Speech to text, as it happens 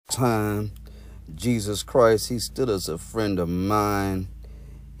time. Jesus Christ, He still is a friend of mine.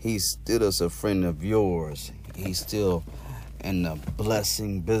 He still is a friend of yours. He's still in the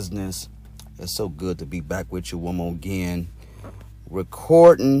blessing business. It's so good to be back with you one more again.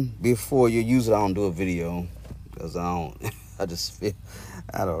 Recording before you use it. I don't do a video because I just feel,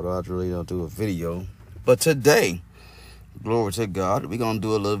 I don't know. I really don't do a video. But today, glory to God, we're going to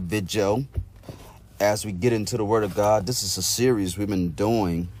do a little video as we get into the Word of God. This is a series we've been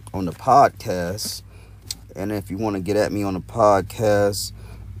doing on the podcast. And if you want to get at me on the podcast,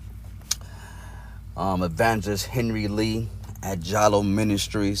 Evangelist Henry Lee at Jalo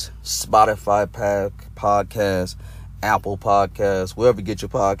Ministries, Spotify podcast, Apple Podcasts, wherever you get your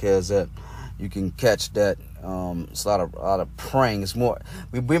podcasts at, you can catch that. It's a lot of praying. It's more,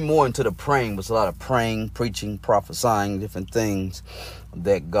 we've been more into the praying, but it's a lot of praying, preaching, prophesying, different things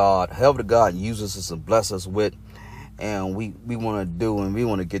that however God uses us and bless us with, and we want to do, and we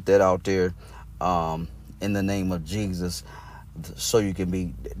want to get that out there in the name of Jesus, so you can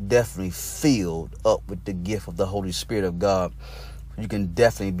be definitely filled up with the gift of the Holy Spirit of God. You can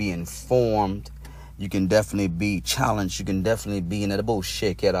definitely be informed. You can definitely be challenged. You can definitely be in the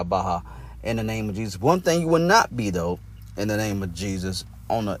bullshit in the name of Jesus. One thing you will not be, though, in the name of Jesus,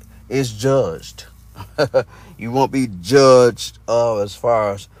 is judged. You won't be judged as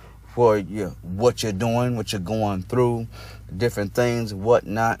far as for what you're doing, what you're going through, different things,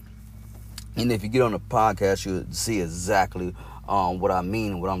 whatnot. And if you get on the podcast, you'll see exactly what I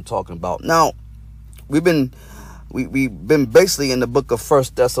mean and what I'm talking about. Now, we've been basically in the book of 1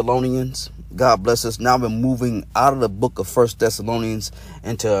 Thessalonians. God bless us. Now we're moving out of the book of 1 Thessalonians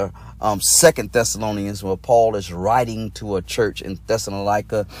into 2 Thessalonians, where Paul is writing to a church in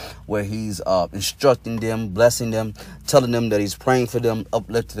Thessalonica, where he's instructing them, blessing them, telling them that he's praying for them,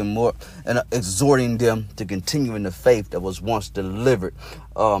 uplifting them more, and exhorting them to continue in the faith that was once delivered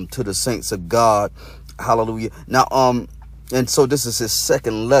to the saints of God. Hallelujah. Now, and so this is his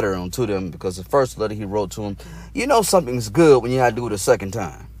second letter to them, because the first letter he wrote to them, something's good when you had to do it a second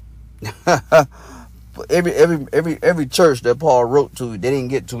time. every church that Paul wrote to, they didn't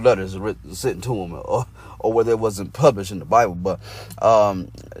get two letters sent to them, or whether it wasn't published in the Bible. But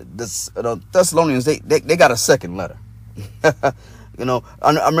the Thessalonians, they got a second letter.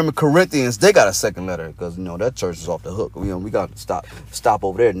 I remember Corinthians, they got a second letter, because that church is off the hook. We got to stop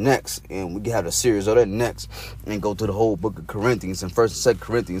over there next, and we have a series of that next, and go through the whole book of Corinthians and 1st and 2nd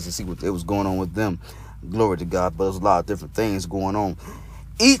Corinthians and see what was going on with them. Glory to God. But there's a lot of different things going on.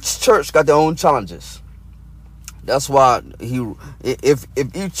 Each church got their own challenges. That's why if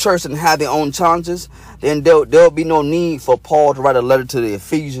each church didn't have their own challenges, then there'll be no need for Paul to write a letter to the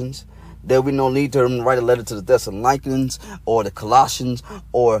Ephesians. There'll be no need to write a letter to the Thessalonians or the Colossians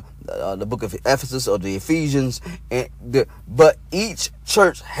or the book of Ephesus or the Ephesians. But each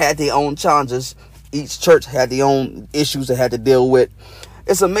church had their own challenges. Each church had their own issues they had to deal with.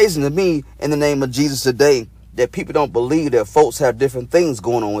 It's amazing to me, in the name of Jesus today, that people don't believe that folks have different things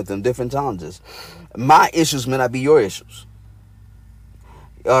going on with them, different challenges. My issues may not be your issues.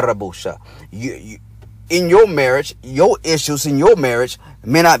 In your marriage, your issues in your marriage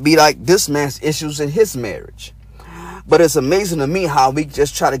may not be like this man's issues in his marriage. But it's amazing to me how we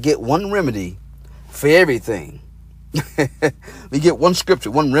just try to get one remedy for everything. We get one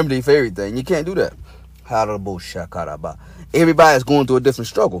scripture, one remedy for everything. You can't do that. Everybody's going through a different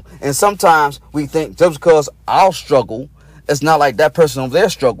struggle. And sometimes we think just because I'll struggle, it's not like that person over there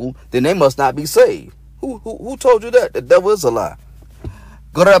struggle, then they must not be saved. Who told you that? The devil is a lie.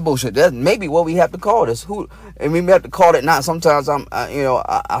 Go to that bullshit. That's maybe what we have to call this. And we have to call it not. Sometimes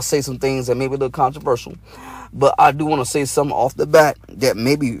I say some things that may be a little controversial, but I do want to say something off the bat that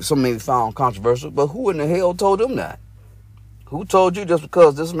some may be found controversial. But who in the hell told them that? Who told you just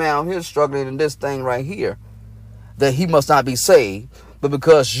because this man out here is struggling in this thing right here, that he must not be saved? But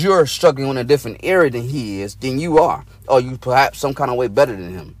because you're struggling in a different area than he is, then you are. Or you perhaps some kind of way better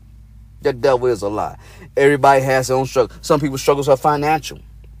than him. The devil is a lie. Everybody has their own struggle. Some people's struggles are financial.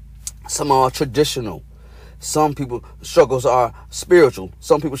 Some are traditional. Some people's struggles are spiritual.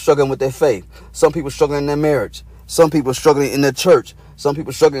 Some people struggling with their faith. Some people struggling in their marriage. Some people struggling in their church. Some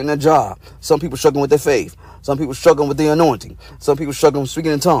people struggling in their job. Some people struggling with their faith. Some people struggling with the anointing. Some people struggling with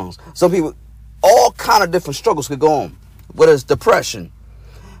speaking in tongues. Some people, all kind of different struggles could go on. Whether it's depression.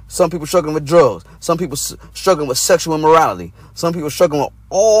 Some people struggling with drugs. Some people struggling with sexual immorality. Some people struggling with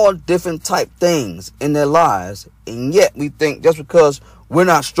all different type things in their lives. And yet we think just because we're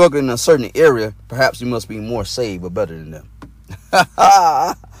not struggling in a certain area, perhaps we must be more saved or better than them.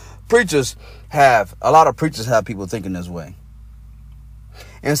 A lot of preachers have people thinking this way.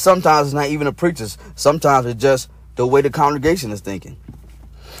 And sometimes it's not even the preachers. Sometimes it's just the way the congregation is thinking.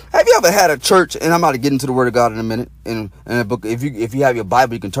 Have you ever had a church, and I'm about to get into the Word of God in a minute, in a book, if you have your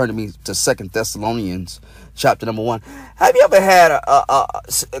Bible, you can turn to me to 2 Thessalonians chapter number 1. Have you ever had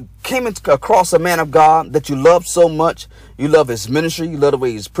came across a man of God that you love so much? You love his ministry, you love the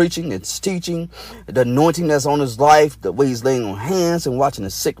way he's preaching, his teaching, the anointing that's on his life, the way he's laying on hands and watching the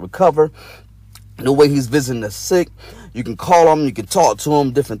sick recover, the way he's visiting the sick. You can call him, you can talk to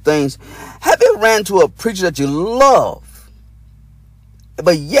him, different things. Have you ran to a preacher that you love,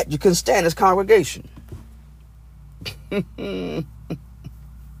 but yet you can stand his congregation? There's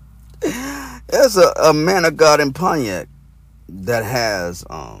a man of God in Pontiac that has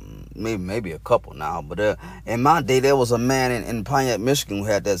maybe a couple now, but in my day there was a man in Pontiac, Michigan, who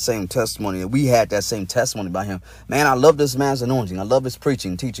had that same testimony. We had that same testimony by him. Man, I love this man's anointing. I love his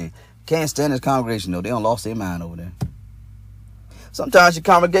preaching, teaching. Can't stand his congregation though. They don't lost their mind over there. Sometimes your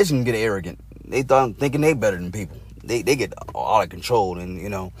congregation can get arrogant. They thinking they better than people. They get out of control, and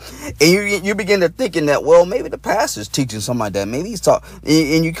you begin to thinking that, well, maybe the pastor's teaching something like that. Maybe he's talking,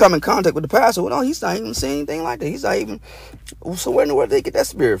 and you come in contact with the pastor. Well, no, he's not even saying anything like that. He's not even. So where in the world did they get that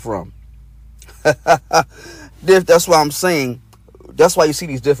spirit from? That's why I'm saying. That's why you see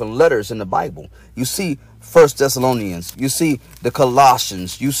these different letters in the Bible. You see 1 Thessalonians. You see the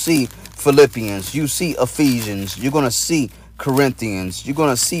Colossians. You see Philippians. You see Ephesians. You're gonna see Corinthians, you're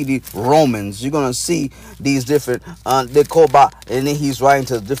going to see the Romans, you're going to see these different, they call by, and then he's writing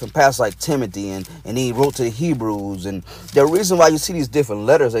to different pastors like Timothy, and he wrote to the Hebrews. And the reason why you see these different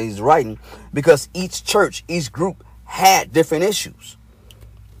letters that he's writing, because each church, each group had different issues.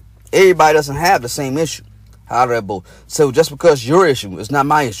 Everybody doesn't have the same issue. So just because your issue is not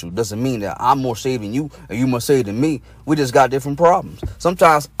my issue doesn't mean that I'm more saved than you or you more saved than me. We just got different problems.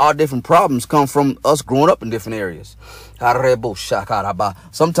 Sometimes our different problems come from us growing up in different areas.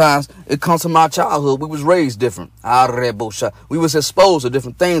 Sometimes it comes from our childhood. We was raised different. We was exposed to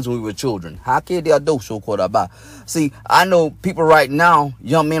different things when we were children. See, I know people right now,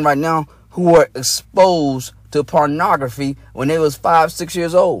 young men right now, who are exposed to pornography when they was 5, 6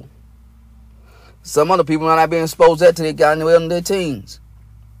 years old. Some other people are not being exposed to that till they got in their teens.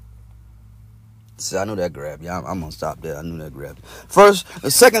 See, I knew that grabbed you. I'm going to stop there. I knew that grabbed you.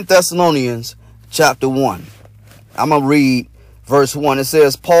 2 Thessalonians chapter 1. I'm going to read verse 1. It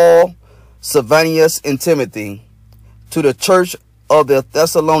says, Paul, Silvanus, and Timothy, to the church of the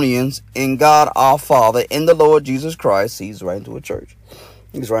Thessalonians in God our Father, in the Lord Jesus Christ. He's writing to a church.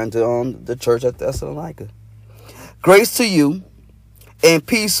 He's writing to the church at Thessalonica. Grace to you and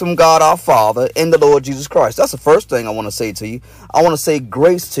peace from God our Father and the Lord Jesus Christ. That's the first thing I want to say to you. I want to say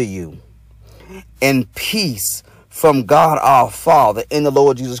grace to you and peace from God our Father and the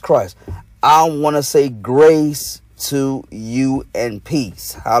Lord Jesus Christ. I want to say grace to you and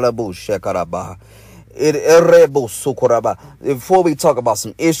peace. Before we talk about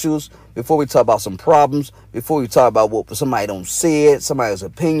some issues, before we talk about some problems, before we talk about what somebody don't say it, somebody's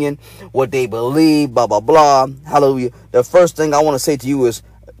opinion, what they believe, blah, blah, blah, hallelujah. The first thing I want to say to you is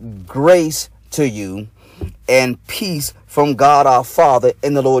grace to you and peace from God our Father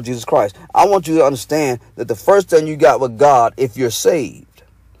and the Lord Jesus Christ. I want you to understand that the first thing you got with God, if you're saved,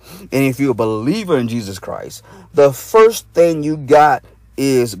 and if you're a believer in Jesus Christ, the first thing you got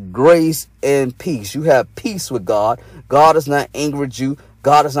is grace and peace. You have peace with God. God is not angry with you.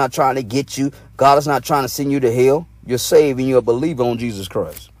 God is not trying to get you. God is not trying to send you to hell. You're saved and you're a believer on Jesus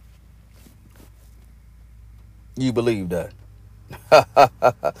Christ. You believe that.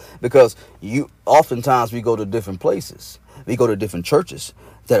 Because oftentimes we go to different places. We go to different churches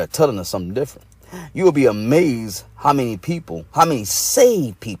that are telling us something different. You will be amazed how many people, how many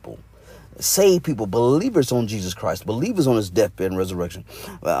saved people, believers on Jesus Christ, believers on his deathbed and resurrection,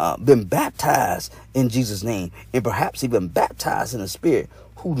 been baptized in Jesus' name, and perhaps even baptized in the Spirit,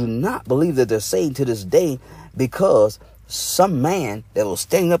 who do not believe that they're saved to this day because some man that was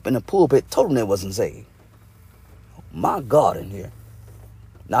standing up in the pulpit told them they wasn't saved. My God, in here.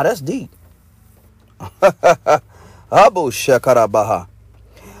 Now that's deep.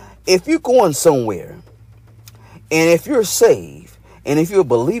 If you're going somewhere, and if you're saved, and if you're a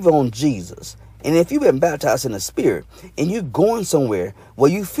believer on Jesus, and if you've been baptized in the Spirit, and you're going somewhere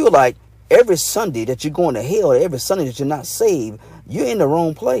where you feel like every Sunday that you're going to hell, or every Sunday that you're not saved, you're in the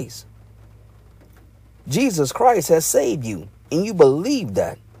wrong place. Jesus Christ has saved you, and you believe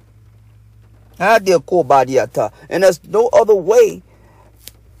that. And there's no other way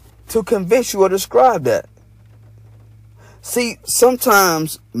to convince you or describe that. See,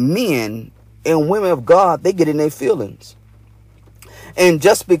 sometimes men and women of God, they get in their feelings. And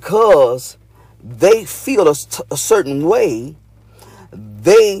just because they feel a certain way,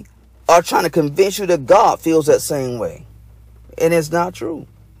 they are trying to convince you that God feels that same way. And it's not true.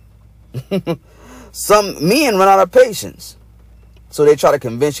 Some men run out of patience. So they try to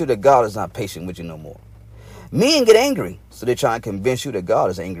convince you that God is not patient with you no more. Men get angry. So they try to convince you that God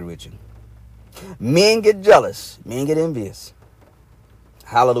is angry with you. Men get jealous. Men get envious.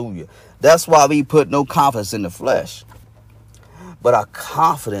 Hallelujah. That's why we put no confidence in the flesh. But our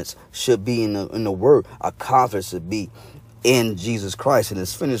confidence should be in the word. Our confidence should be in Jesus Christ and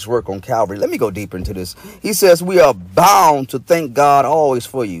his finished work on Calvary. Let me go deeper into this. He says we are bound to thank God always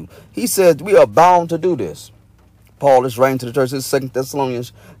for you. He says we are bound to do this. Paul is writing to the church in 2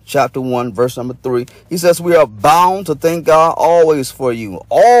 Thessalonians chapter 1, verse number 3. He says we are bound to thank God always for you.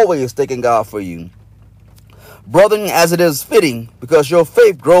 Always thanking God for you. Brethren, as it is fitting, because your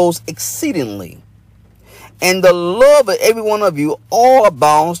faith grows exceedingly. And the love of every one of you all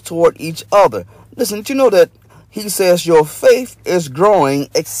abounds toward each other. Listen, did you know that he says your faith is growing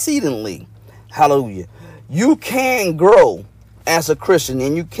exceedingly? Hallelujah. You can grow as a Christian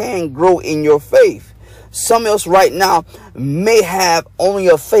and you can grow in your faith. Some of us right now may have only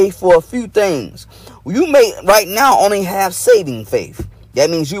a faith for a few things. You may right now only have saving faith. That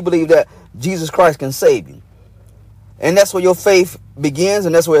means you believe that Jesus Christ can save you. And that's where your faith begins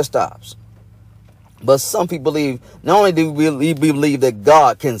and that's where it stops. But some people believe, not only do we believe that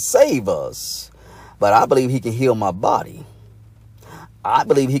God can save us, but I believe he can heal my body. I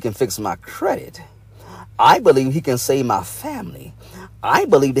believe he can fix my credit. I believe he can save my family. I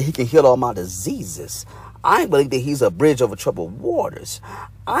believe that he can heal all my diseases. I believe that he's a bridge over troubled waters.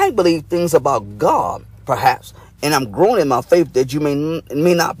 I believe things about God, perhaps, and I'm growing in my faith that you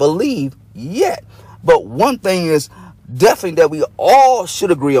may not believe yet. But one thing is definitely that we all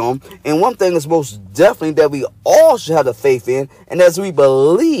should agree on, and one thing is most definitely that we all should have the faith in, and as we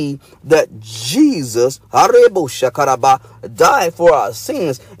believe that Jesus died for our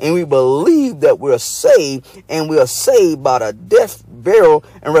sins, and we believe that we're saved, and we are saved by the death, burial,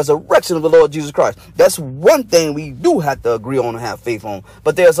 and resurrection of the Lord Jesus Christ. That's one thing we do have to agree on and have faith on.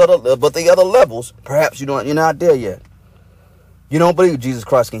 But the other levels, perhaps you're not there yet. You don't believe Jesus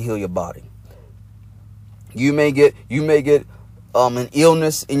Christ can heal your body. You may get an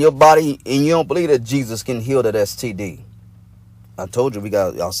illness in your body and you don't believe that Jesus can heal that STD. I told you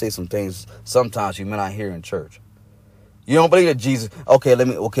I'll say some things sometimes you may not hear in church. You don't believe that Jesus, well,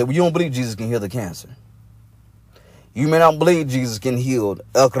 you don't believe Jesus can heal the cancer. You may not believe Jesus can heal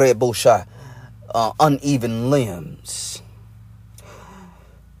uneven limbs.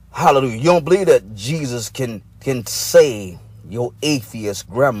 Hallelujah. You don't believe that Jesus can save your atheist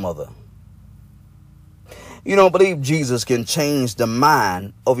grandmother. You don't believe Jesus can change the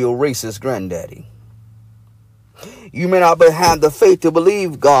mind of your racist granddaddy. You may not have the faith to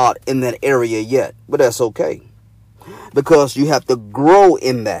believe God in that area yet, but that's okay. Because you have to grow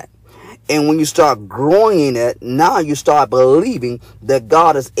in that. And when you start growing in that, now you start believing that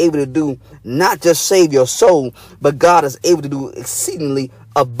God is able to do not just save your soul, but God is able to do exceedingly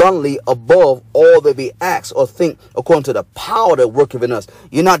abundantly above all that we ask or think according to the power that worketh in us.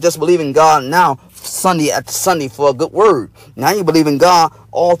 You're not just believing God now Sunday after Sunday for a good word. Now you believe in God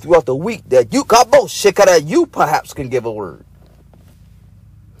all throughout the week that you perhaps can give a word.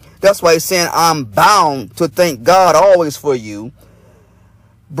 That's why he's saying I'm bound to thank God always for you,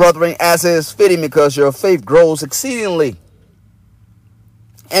 brethren, as it is fitting, because your faith grows exceedingly.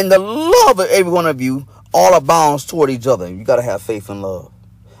 And the love of every one of you all abounds toward each other. You got to have faith and love.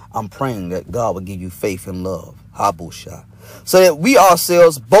 I'm praying that God will give you faith and love. Habusha. So that we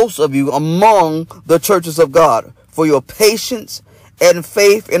ourselves boast of you among the churches of God for your patience and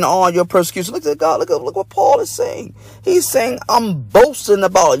faith in all your persecution. Look at God. Look what Paul is saying. He's saying, I'm boasting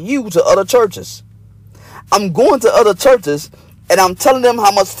about you to other churches. I'm going to other churches and I'm telling them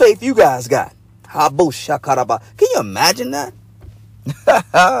how much faith you guys got. Habusha karaba. Can you imagine that?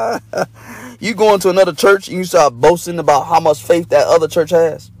 You go into another church and you start boasting about how much faith that other church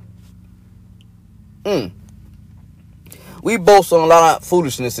has. We boast on a lot of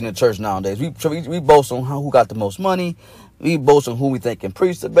foolishness in the church nowadays. We boast on who got the most money. We boast on who we think can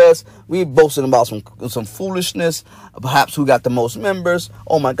preach the best. We boasting about some foolishness, perhaps who got the most members.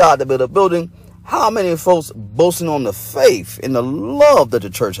 Oh my God, they built a building. How many folks boasting on the faith and the love that the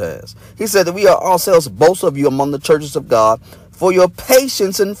church has? He said that we are ourselves boast of you among the churches of God for your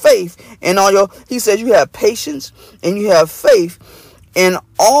patience and faith and all your, he says you have patience and you have faith in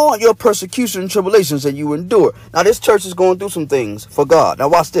all your persecution and tribulations that you endure. Now this church is going through some things for God. Now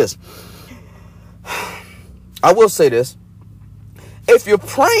watch this. I will say this. If you're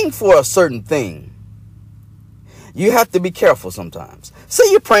praying for a certain thing, you have to be careful sometimes. Say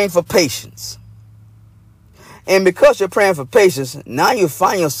you're praying for patience. And because you're praying for patience, now you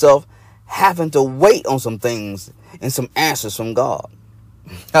find yourself having to wait on some things and some answers from God.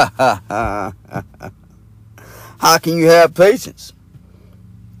 How can you have patience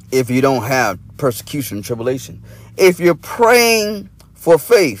if you don't have persecution and tribulation? If you're praying for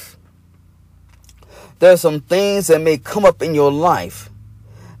faith, there's some things that may come up in your life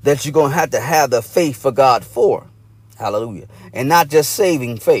that you're going to have the faith for God for. Hallelujah. And not just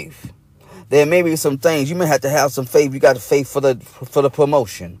saving faith. There may be some things you may have to have some faith. You got the faith for the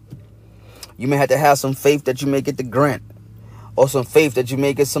promotion. You may have to have some faith that you may get the grant, or some faith that you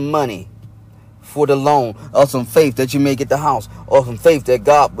may get some money for the loan, or some faith that you may get the house, or some faith that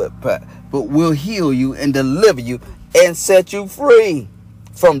God will heal you and deliver you and set you free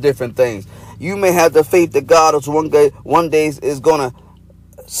from different things. You may have the faith that God is one day is going to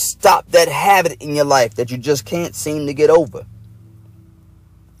stop that habit in your life that you just can't seem to get over.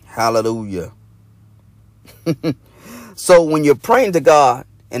 Hallelujah. So when you're praying to God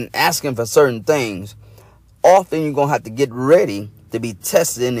and asking for certain things, often you're going to have to get ready to be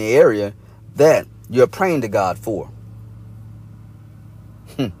tested in the area that you're praying to God for.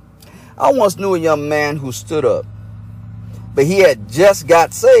 I once knew a young man who stood up, but he had just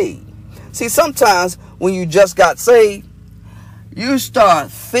got saved. See, sometimes when you just got saved, you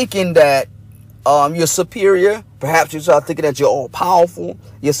start thinking that you're superior. Perhaps you start thinking that you're all powerful.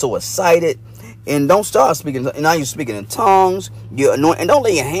 You're so excited. And don't start speaking. Now you're speaking in tongues. You're anointed. And don't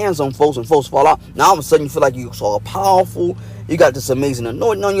lay your hands on folks and folks fall out. Now all of a sudden you feel like you're so powerful. You got this amazing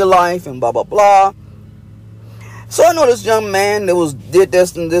anointing on your life and blah, blah, blah. So I know this young man that did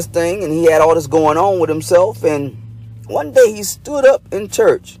this and this thing, and he had all this going on with himself. And one day he stood up in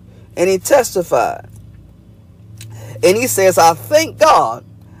church and he testified. And he says, I thank God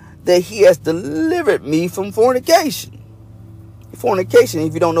that he has delivered me from fornication. Fornication,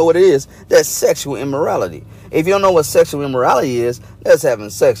 if you don't know what it is, that's sexual immorality. If you don't know what sexual immorality is, that's having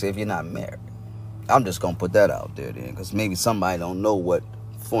sex if you're not married. I'm just going to put that out there then, because maybe somebody don't know what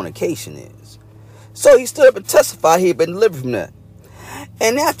fornication is. So he stood up and testified he had been delivered from that.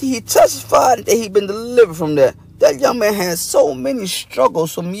 And after he testified that he'd been delivered from that, that young man had so many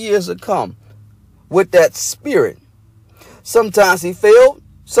struggles from years to come with that spirit. Sometimes he failed,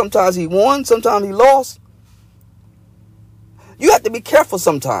 sometimes he won, sometimes he lost. You have to be careful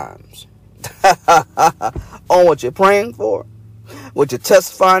sometimes on what you're praying for, what you're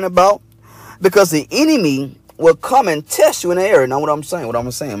testifying about, because the enemy will come and test you in the area. Now, what I'm saying,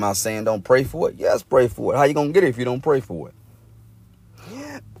 am I saying don't pray for it? Yes, pray for it. How you going to get it if you don't pray for it?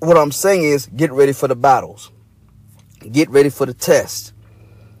 What I'm saying is get ready for the battles. Get ready for the test.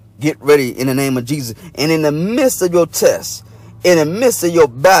 Get ready in the name of Jesus. And in the midst of your tests, in the midst of your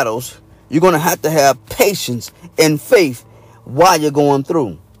battles, you're going to have patience and faith while you're going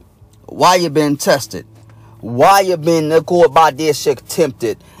through, while you're being tested, while you're being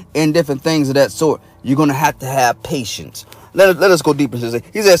tempted, and different things of that sort. You're going to have patience. Let us go deeper into this.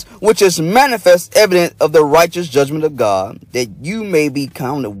 He says, which is manifest evidence of the righteous judgment of God, that you may be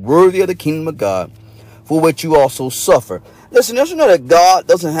counted worthy of the kingdom of God, for which you also suffer. Listen, don't you know that God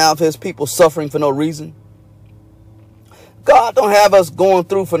doesn't have his people suffering for no reason? God don't have us going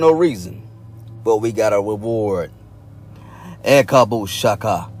through for no reason, but we got a reward. Ekabu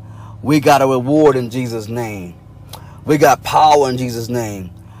shaka. We got a reward in Jesus' name. We got power in Jesus' name.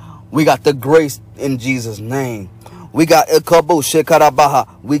 We got the grace in Jesus' name. We got Ekabu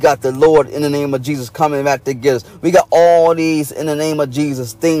shekarabaha. We got the Lord in the name of Jesus coming back to get us. We got all these in the name of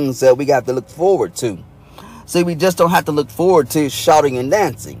Jesus things that we got to look forward to. See, we just don't have to look forward to shouting and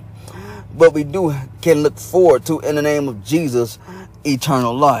dancing, but we can look forward to, in the name of Jesus,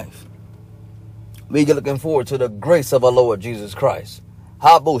 eternal life. We are looking forward to the grace of our Lord Jesus Christ.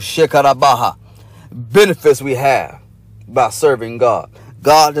 Habu shekarabaha. Benefits we have by serving God.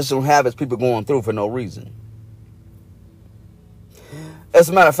 God just don't have his people going through for no reason. As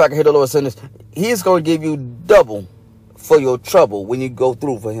a matter of fact, I hear the Lord saying this. He's going to give you double for your trouble when you go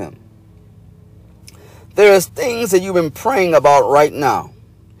through for him. There's things that you've been praying about right now.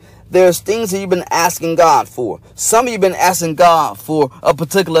 There's things that you've been asking God for. Some of you have been asking God for a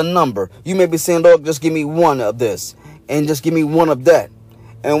particular number. You may be saying, Lord, just give me one of this and just give me one of that.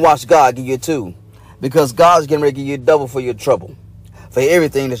 And watch God give you two. Because God's getting ready to give you double for your trouble. For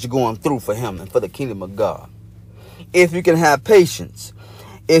everything that you're going through for him and for the kingdom of God. If you can have patience.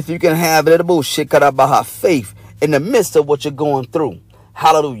 If you can have faith in the midst of what you're going through.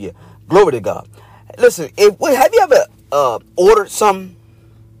 Hallelujah. Glory to God. Listen, have you ever ordered something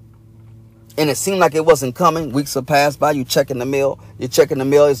and it seemed like it wasn't coming? Weeks have passed by, you checking the mail. You're checking the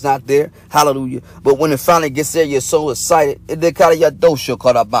mail, it's not there. Hallelujah. But when it finally gets there, you're so excited.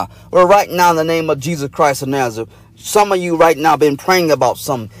 Well, right now, in the name of Jesus Christ of Nazareth, some of you right now been praying about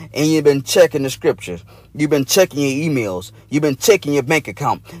something and you've been checking the scriptures. You've been checking your emails. You've been checking your bank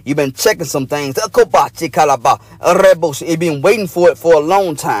account. You've been checking some things. You've been waiting for it for a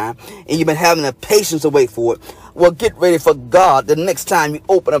long time, and you've been having the patience to wait for it. Well, get ready for God the next time you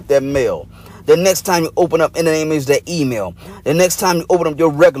open up that mail. The next time you open up, in the name of that email. The next time you open up your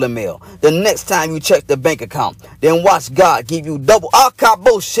regular mail. The next time you check the bank account. Then watch God give you double.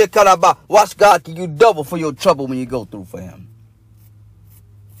 Watch God give you double for your trouble when you go through for him.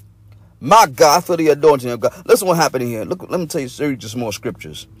 My God, I feel the anointing of God. Listen what happened here. Look, let me tell you just more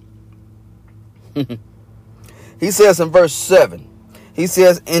scriptures. He says in verse 7. He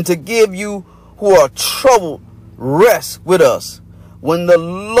says, and to give you who are troubled rest with us, when the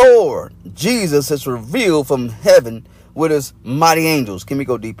Lord Jesus is revealed from heaven with his mighty angels. Can we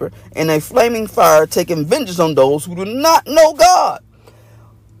go deeper? In a flaming fire, taking vengeance on those who do not know God.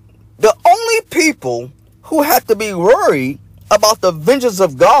 The only people who have to be worried about the vengeance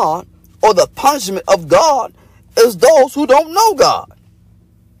of God or the punishment of God is those who don't know God.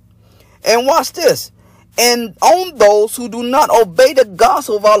 And watch this. And on those who do not obey the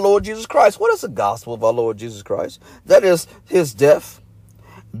gospel of our Lord Jesus Christ. What is the gospel of our Lord Jesus Christ? That is his death,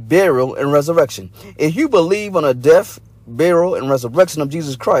 burial, and resurrection. If you believe on a death, burial, and resurrection of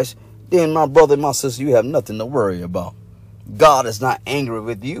Jesus Christ, then my brother and my sister, you have nothing to worry about. God is not angry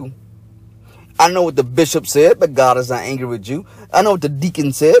with you. I know what the bishop said, but God is not angry with you. I know what the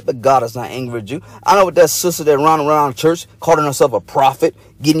deacon said, but God is not angry with you. I know what that sister that ran around church, calling herself a prophet,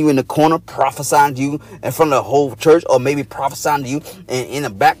 getting you in the corner, prophesying to you in front of the whole church, or maybe prophesying to you in the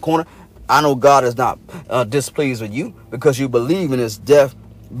back corner. I know God is not displeased with you because you believe in his death,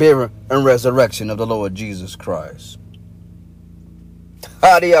 burial, and resurrection of the Lord Jesus Christ.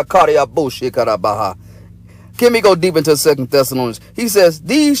 Can we go deep into 2 Thessalonians? He says,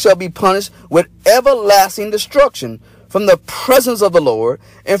 these shall be punished with everlasting destruction from the presence of the Lord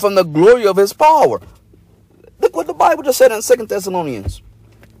and from the glory of his power. Look what the Bible just said in 2 Thessalonians.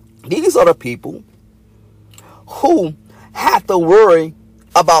 These are the people who have to worry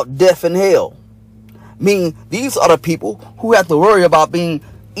about death and hell. Meaning, these are the people who have to worry about being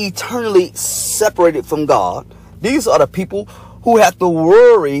eternally separated from God. These are the people who have to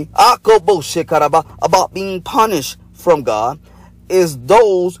worry about being punished from God. Is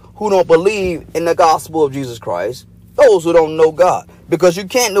those who don't believe in the gospel of Jesus Christ, those who don't know God. Because you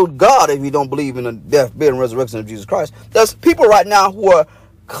can't know God if you don't believe in the death, burial, and resurrection of Jesus Christ. There's people right now who are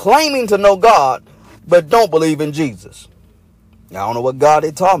claiming to know God, but don't believe in Jesus. Now, I don't know what God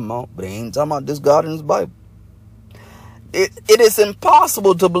they're talking about, but they ain't talking about this God in his Bible. It is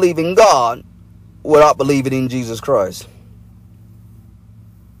impossible to believe in God without believing in Jesus Christ.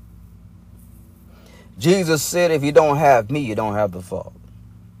 Jesus said, if you don't have me, you don't have the Father.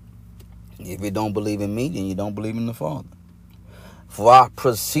 If you don't believe in me, then you don't believe in the Father. For I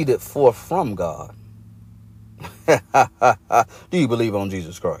proceeded forth from God. Do you believe on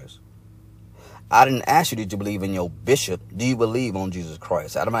Jesus Christ? I didn't ask you, did you believe in your bishop? Do you believe on Jesus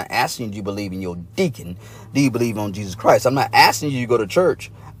Christ? I'm not asking you, do you believe in your deacon? Do you believe on Jesus Christ? I'm not asking you, do you go to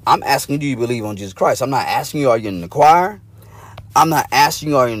church? I'm asking you, do you believe on Jesus Christ? I'm not asking you, are you in the choir? I'm not asking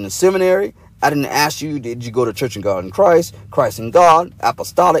you, are you in the seminary? I didn't ask you, did you go to Church and God in Christ, Christ in God,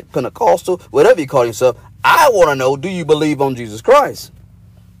 Apostolic, Pentecostal, whatever you call yourself. I want to know, do you believe on Jesus Christ?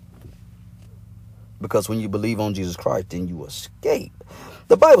 Because when you believe on Jesus Christ, then you escape.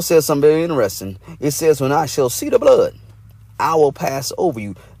 The Bible says something very interesting. It says, when I shall see the blood, I will pass over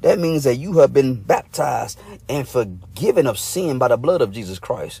you. That means that you have been baptized and forgiven of sin by the blood of Jesus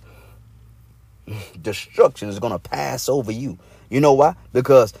Christ. Destruction is going to pass over you. You know why?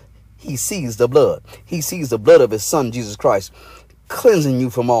 Because he sees the blood. He sees the blood of his son, Jesus Christ, cleansing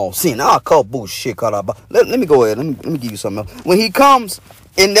you from all sin. I'll call bullshit. Let me go ahead. Let me give you something else. When he comes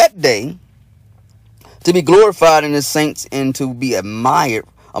in that day to be glorified in his saints and to be admired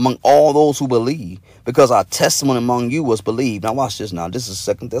among all those who believe, because our testimony among you was believed. Now watch this now. This is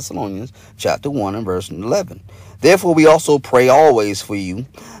 2 Thessalonians chapter 1 and verse 11. Therefore we also pray always for you,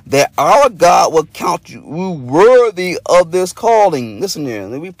 that our God will count you worthy of this calling. Listen here.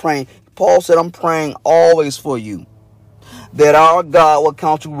 We praying. Paul said, I'm praying always for you, that our God will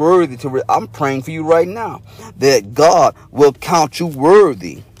count you worthy to. I'm praying for you right now, that God will count you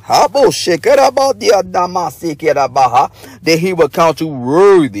worthy. That he will count you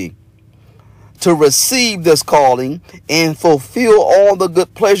worthy to receive this calling and fulfill all the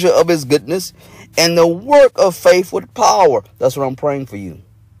good pleasure of his goodness and the work of faith with power. That's what I'm praying for you.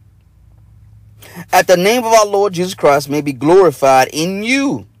 At the name of our Lord Jesus Christ may be glorified in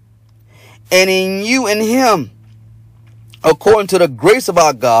you and in him, according to the grace of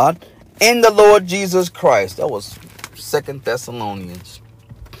our God and the Lord Jesus Christ. That was 2 Thessalonians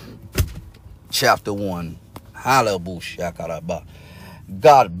chapter 1. Hallelujah.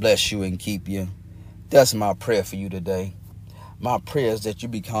 God bless you and keep you. That's my prayer for you today. My prayer is that you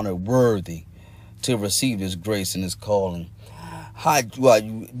be counted worthy to receive this grace and this calling. How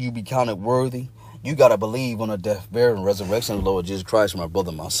do you be counted worthy? You got to believe on the death, burial, and resurrection of the Lord Jesus Christ, my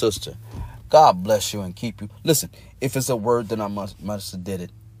brother, my sister. God bless you and keep you. Listen, if it's a word, then I must have did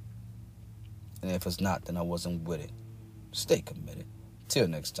it. And if it's not, then I wasn't with it. Stay committed. Till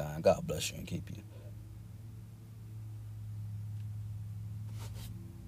next time, God bless you and keep you.